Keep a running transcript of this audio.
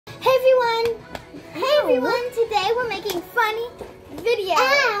everyone, today we're making funny videos.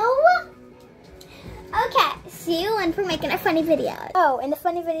 Ow! Okay, see you when we're making our funny videos. Oh, and the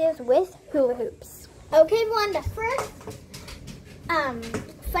funny videos with hula hoops. Okay, everyone, the first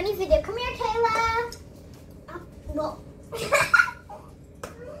funny video. Come here, Kayla. No.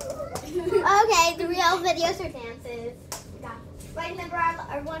 Okay, the real videos are dances. Right, remember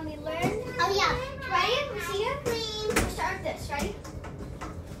our one we learned? Oh yeah. Ready? See you? We'll start with this. Ready?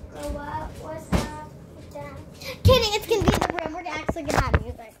 Go up. What's up? What's down? Kidding. It's gonna be in the room. We're actually gonna have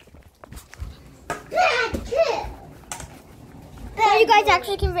music. So you guys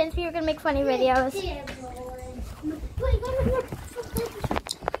actually convinced me you're gonna make funny videos.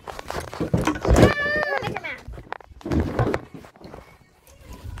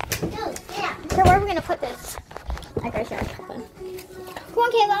 So where are we gonna put this? I gotta show you something. Come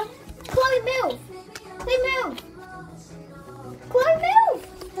on, Kayla. Chloe, move. Please move. Chloe, move.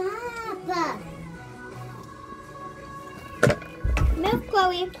 Stop. Move,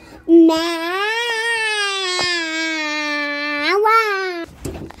 Chloe.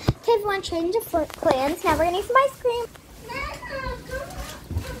 Okay, everyone, change of plans. Now we're gonna eat some ice cream.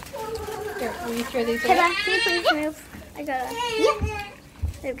 Here, will you throw these Kayla, away? can you please move? I gotta. Yeah.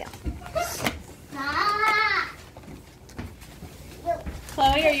 There we go.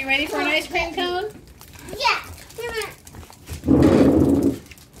 Chloe, are you ready for an ice cream cone? Yeah. Can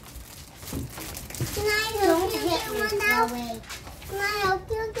I help you get one out? Can I help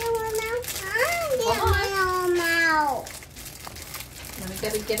you get one out? Get one out. We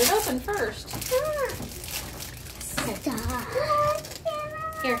gotta get it open first. Okay. Stop.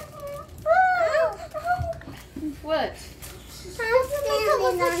 Here. What?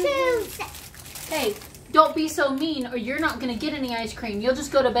 Hey, don't be so mean or you're not gonna get any ice cream. You'll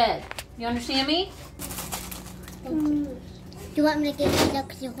just go to bed. You understand me? Do you want me to get it up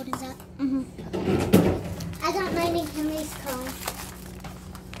because you're holding that? Mm-hmm. I got mine in Henry's cone.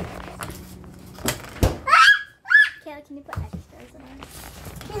 Kayla, can you put extras in it?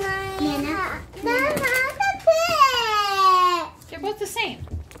 Can I? Nana. Nana, the pit! They're both the same.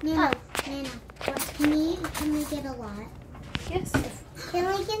 Nana, Nana, can we get a lot? Yes. Can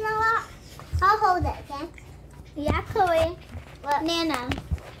we get a lot? I'll hold it, okay? Yeah, Chloe. What? Nana,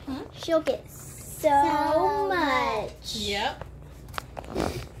 she'll get so much. Yep.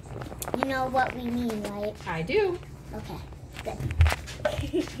 You know what we mean, right? I do. Okay, good.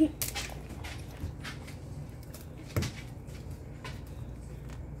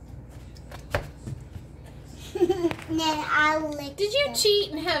 Then I'll lick Did you it.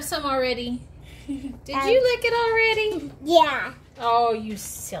 cheat and have some already? Did you lick it already? Yeah. Oh, you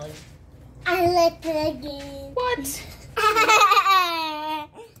silly. I licked it again. What? I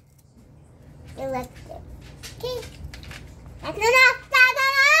licked it. Okay. That's enough.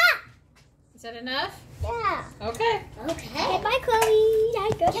 Is that enough? Yeah. Okay. Okay, bye, Chloe.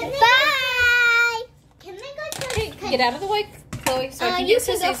 Bye. Can we go to Hey, get out of the way, Chloe, so I can you get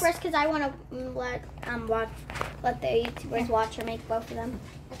can go sissies. first because I want to let the YouTubers watch or make both of them.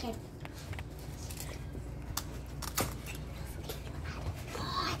 Okay.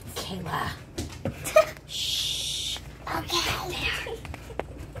 Kayla. Shh. Okay.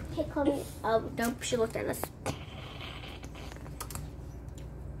 Hey, Chloe. Oh, no, she looked at us.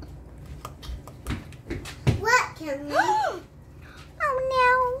 What can we?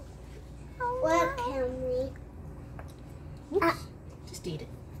 Oh no. What can we? Oops. Just eat it.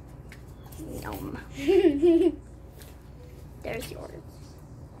 Yum. There's yours.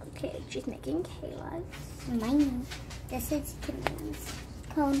 Okay, she's making Kayla's. Mine. This is Kimmy's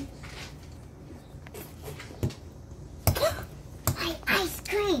cone. My ice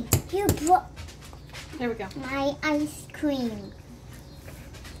cream. You broke There we go. my ice cream.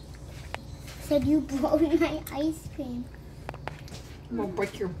 Said you broke my ice cream. I'm gonna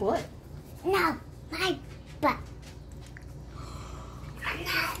break your butt. No, my butt.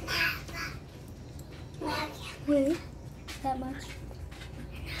 Wait, that much?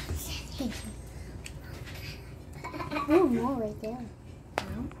 Oh, more right there.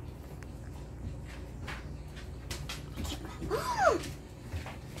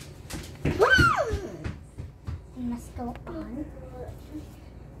 You must go on.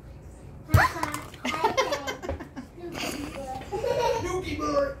 Dookie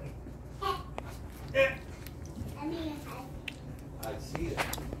bird. I see it.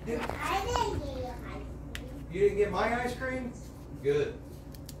 You didn't get my ice cream? Good.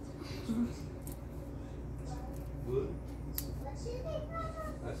 Good.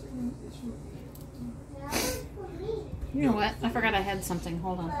 You know what? I forgot I had something.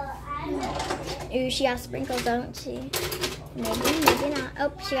 Hold on. Ooh, she has sprinkles, don't she? Maybe not.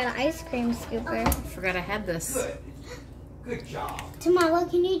 Oh, she got an ice cream scooper. I forgot I had this. Good. Good job. Tomorrow,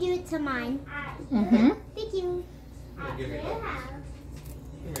 can you do it to mine? Mm-hmm. Thank you. Give me love.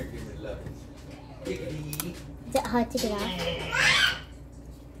 Come here, give me love. Diggity. Is it hard to get out?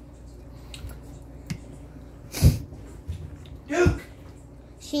 Duke.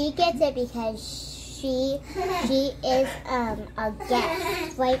 She gets it because she is a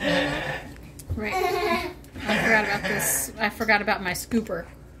guest, right, Nana? Right. I forgot about this. I forgot about my scooper.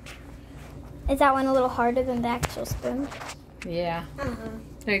 Is that one a little harder than the actual spoon? Yeah. Uh-huh.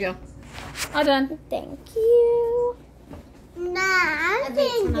 There you go. All done. Thank you. Nah, I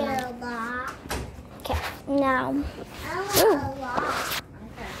can do that. Okay, now.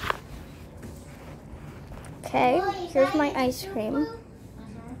 Okay, here's my ice cream.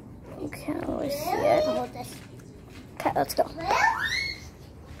 You can't really see it. Hold this. Okay, let's go.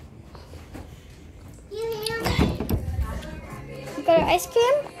 You got our ice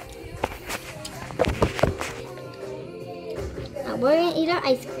cream? Now we're gonna eat our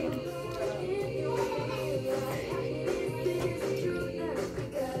ice cream.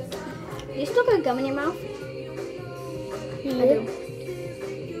 You still got gum in your mouth? Yep.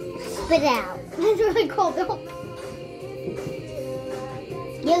 Spit it out. That's really cold though.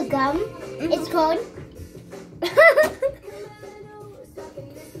 Your gum? Mm-hmm. It's cold.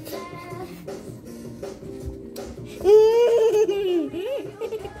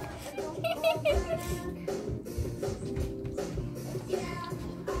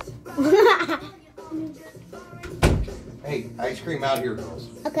 Hey, ice cream out here, girls.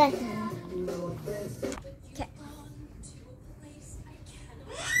 Okay. Okay.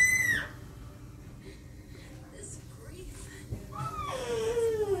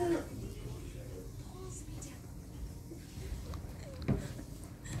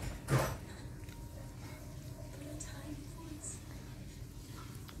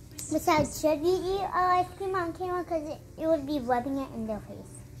 Besides, should you eat our ice cream on camera? Because it would be rubbing it in their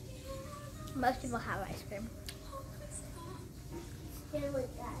face. Most people have ice cream.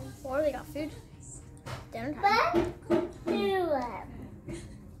 Or they got food. Dinner time. They're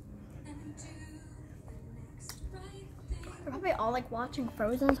probably all like watching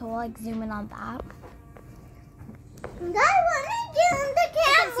Frozen, so we'll like zoom in on that. I want to get on the camera.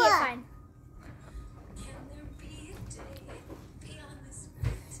 I can see it fine.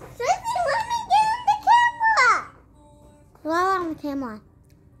 Sissy, let me get on the camera. Well, on the camera.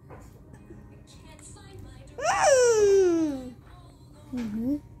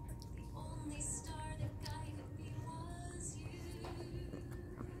 Mm-hmm.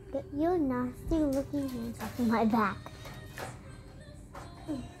 Get your nasty looking hands off of my back.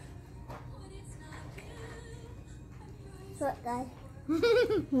 What, guys?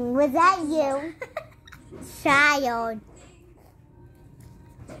 Was that you? Child.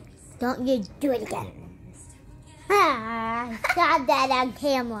 Don't you do it again. I saw that on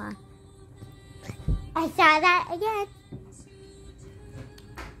camera. I saw that again.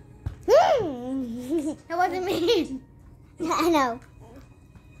 That wasn't me. I know.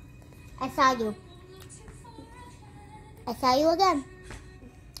 I saw you. I saw you again.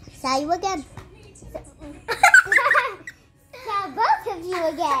 I saw you again. Saw both of you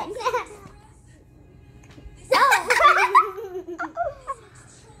again. Oh.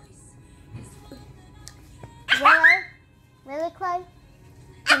 Really, Chloe?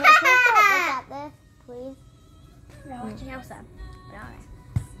 Can you please look at this, please? No, watching Elsa.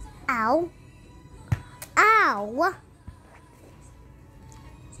 Ow. Ow.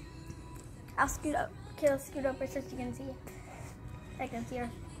 I'll scoot up. Okay, I'll scoot over so you can see it. I can see her.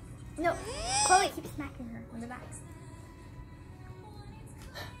 No, Chloe keeps smacking her on the back.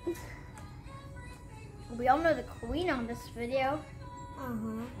 We all know the queen on this video.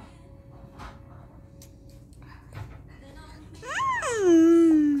 Uh-huh.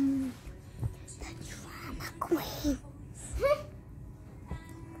 The drama queen.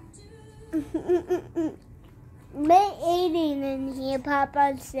 We're eating in here,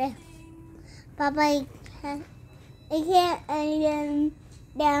 Papa said. Papa, I can't eat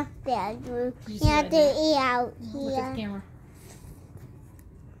downstairs. You have to eat out here. Look at the camera.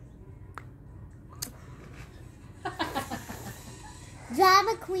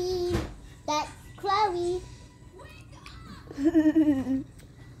 Drama queen. That's Chloe. Wait.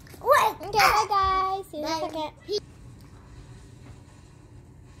 Okay, bye guys. See you in a second.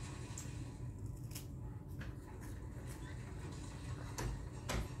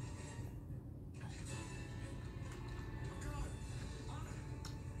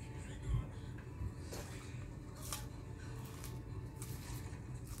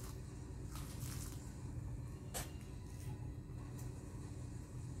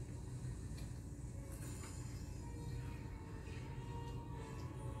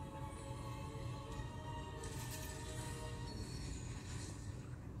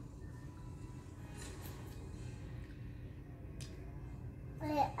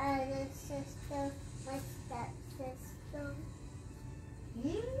 sister, my stepsister.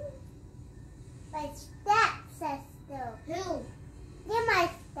 My stepsister. Who? You're my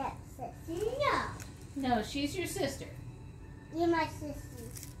stepsister. No. No, she's your sister. You're my sister.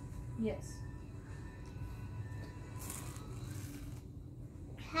 Yes.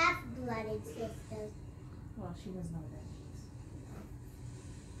 Half-blooded sister. Well, she doesn't know that.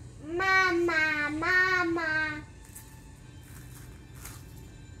 Mama, mama.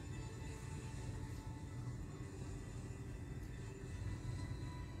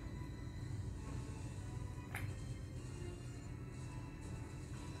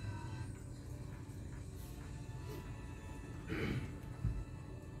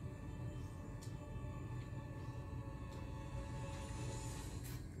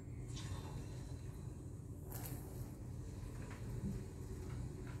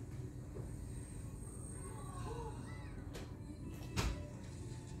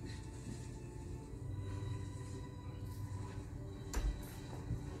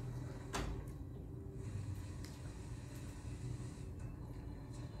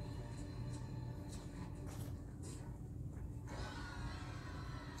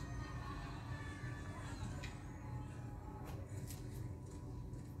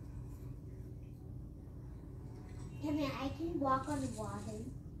 Come here, I can walk on water.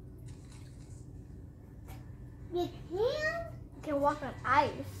 You can? You can walk on ice.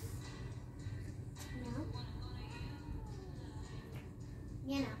 No.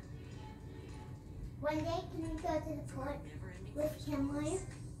 You know. One day, can we go to the port with Kimberly?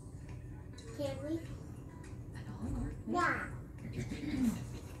 Can we? Yeah.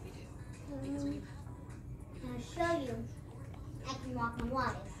 I'll show you. I can walk on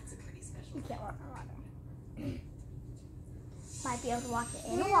water. You can't walk on water. Might be able to walk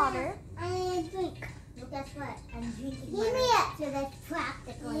in the water. I drink. Well, guess what? I'm drinking water. Give me it. So that's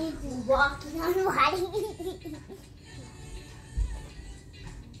practically walking on water.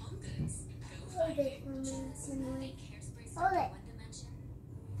 Hold it. Hold it.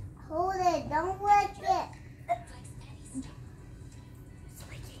 Hold it. Don't work it. It's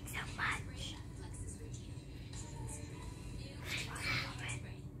leaking so much.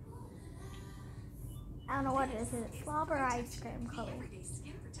 I don't know what it is. Is it slobber or ice cream color?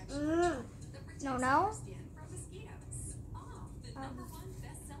 No.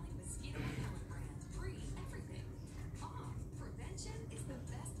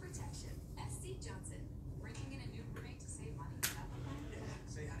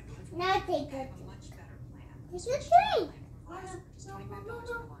 Now take it. It's your drink.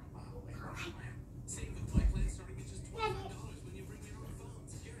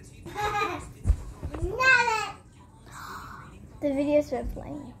 The video's been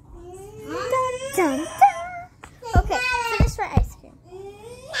playing. Dun, dun, dun. Okay, finish for ice cream.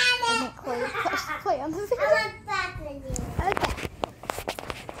 I think Chloe pushed play on the video. Okay.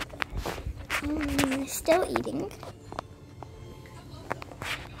 Still eating.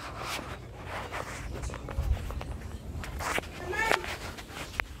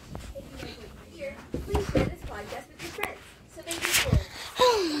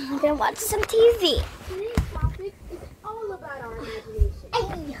 I'm gonna watch some TV. Today's topic is all about our imagination.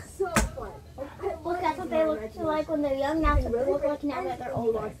 So fun. Look, that's what they look like when they're young. Now it's what they're looking at when they're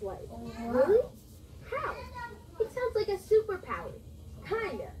older. Really? How? It sounds like a superpower.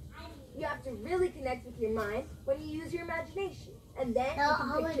 Kinda. You have to really connect with your mind when you use your imagination. And then you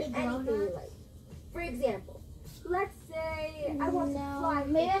can picture anything you like. For example, let's say I want to fly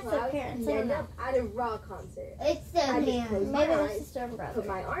maybe through that's their clouds parents. and I don't end know. up at a rock concert. It's the I just close my Maybe their eyes, sister and put brother.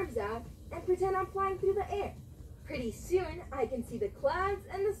 my arms out, and pretend I'm flying through the air. Pretty soon, I can see the clouds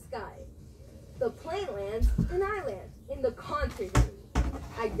and the sky. The plane lands, and I land in the concert venue.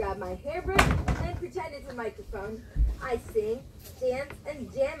 I grab my hairbrush and pretend it's a microphone. I sing, dance,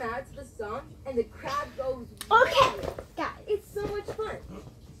 and jam out to the song, and the crowd goes Okay, wild. guys. It's so much fun.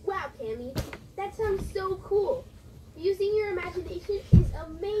 Wow, Cammy, that sounds so cool. Using your imagination is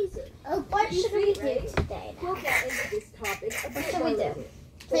amazing. Oh, What should we do Right? today? We'll get into this topic a bit should more we do? later.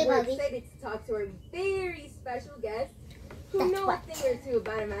 Play But we're Bobby. excited to talk to our very special guest who That's know what. a thing or two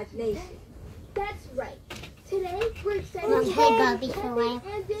about imagination. That's right. Today we're excited Mom, to play talk Bobby to for a Kevin while.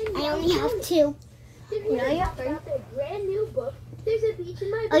 and Danielle I only have Jonas. 2. They're No, going you to have talk 3. about their brand new book, There's a Beach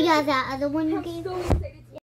in My Oh yeah, Bed. that other one you I'm gave. so excited